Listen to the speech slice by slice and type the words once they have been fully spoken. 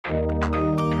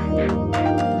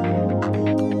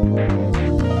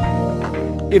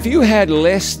If you had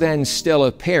less than stellar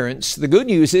parents, the good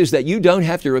news is that you don't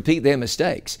have to repeat their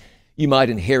mistakes. You might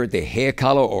inherit their hair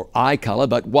color or eye color,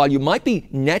 but while you might be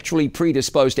naturally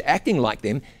predisposed to acting like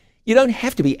them, you don't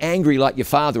have to be angry like your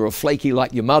father or flaky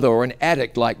like your mother or an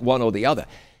addict like one or the other.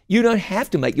 You don't have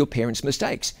to make your parents'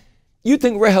 mistakes. You'd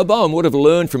think Rehoboam would have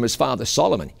learned from his father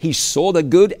Solomon. He saw the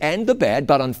good and the bad,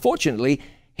 but unfortunately,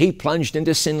 he plunged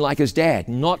into sin like his dad,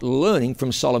 not learning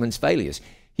from Solomon's failures.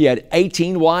 He had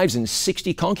 18 wives and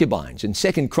 60 concubines. And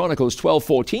 2 Chronicles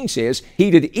 12:14 says,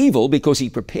 he did evil because he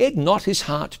prepared not his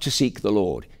heart to seek the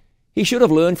Lord. He should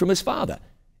have learned from his father.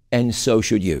 And so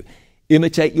should you.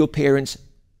 Imitate your parents'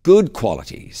 good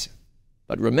qualities.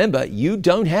 But remember, you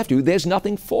don't have to. There's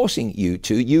nothing forcing you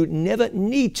to. You never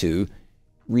need to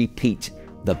repeat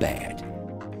the bad.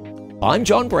 I'm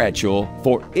John Bradshaw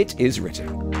for It Is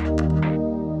Written.